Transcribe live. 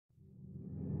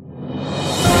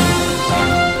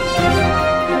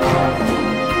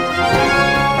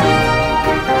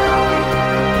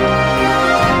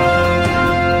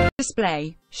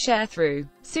display. Sharethrough.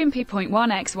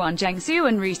 Soompi.1x1 Jeong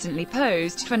Sewoon recently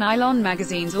posed for Nylon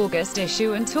magazine's August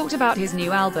issue and talked about his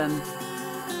new album.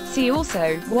 See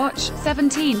also, watch,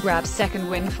 17 grabs second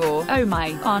win for Oh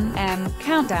My, on M,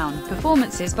 Countdown,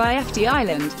 performances by FT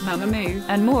Island, Mamamoo,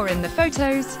 and more. In the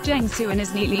photos, Jeong Sewoon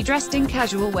is neatly dressed in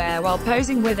casual wear while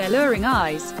posing with alluring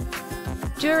eyes.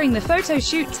 During the photo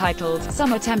shoot titled,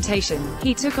 Summer Temptation,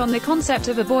 he took on the concept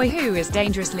of a boy who is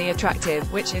dangerously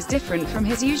attractive, which is different from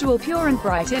his usual pure and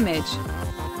bright image.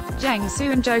 Jeong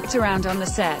Sewoon joked around on the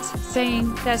set,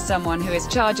 saying, "There's someone who is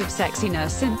in charge of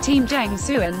sexiness in Team Jeong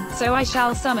Sewoon, so I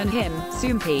shall summon him."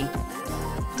 Soompi.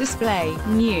 Display.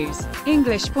 News.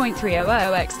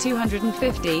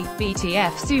 English.300x250,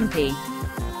 BTF Soompi.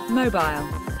 Mobile.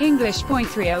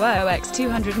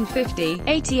 English.300x250,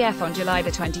 ATF. On July the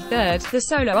 23rd, the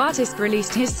solo artist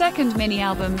released his second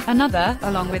mini-album, Another,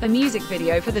 along with a music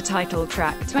video for the title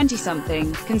track,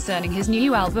 20-something. Concerning his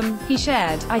new album, he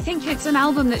shared, "I think it's an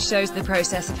album that shows the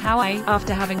process of how I,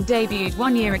 after having debuted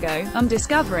 1 year ago, am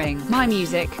discovering my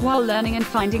music, while learning and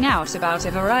finding out about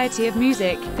a variety of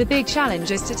music. The big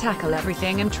challenge is to tackle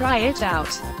everything and try it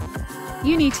out.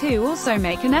 You need to also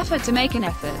make an effort to make an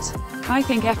effort. I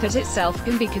think effort itself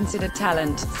can be considered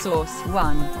talent." Source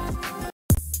 1.